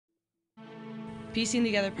Piecing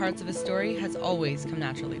together parts of a story has always come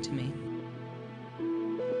naturally to me.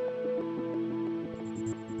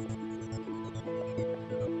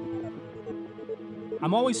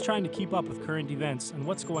 I'm always trying to keep up with current events and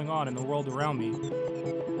what's going on in the world around me.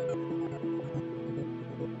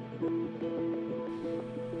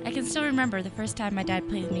 I can still remember the first time my dad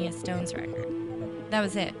played me a Stones record. That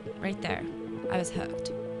was it, right there. I was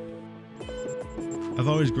hooked. I've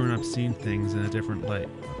always grown up seeing things in a different light.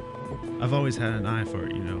 I've always had an eye for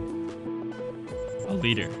it, you know. A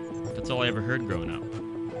leader. That's all I ever heard growing up.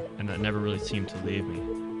 And that never really seemed to leave me.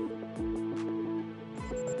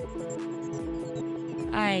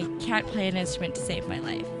 I can't play an instrument to save my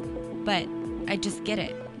life, but I just get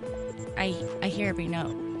it. I hear every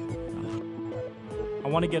note. I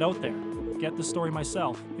want to get out there, get the story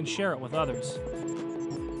myself, and share it with others.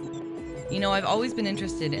 You know, I've always been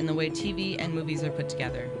interested in the way TV and movies are put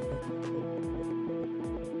together.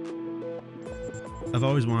 I've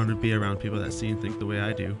always wanted to be around people that see and think the way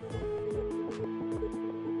I do.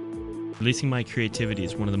 Releasing my creativity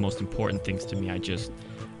is one of the most important things to me. I just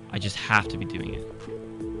have to be doing it.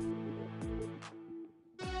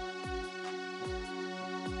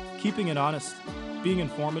 Keeping it honest, being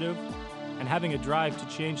informative, and having a drive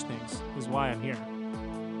to change things is why I'm here.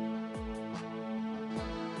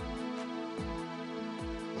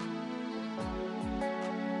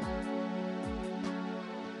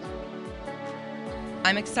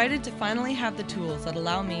 I'm excited to finally have the tools that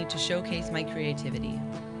allow me to showcase my creativity.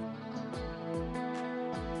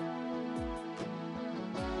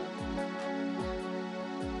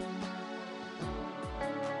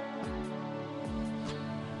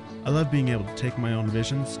 I love being able to take my own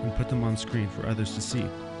visions and put them on screen for others to see.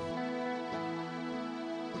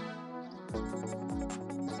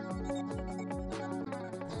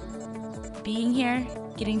 Being here,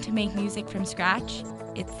 getting to make music from scratch,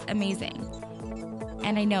 it's amazing.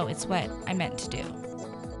 And I know it's what I meant to do.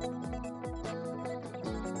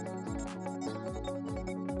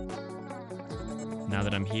 Now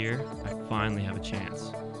that I'm here, I finally have a chance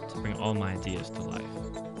to bring all my ideas to life.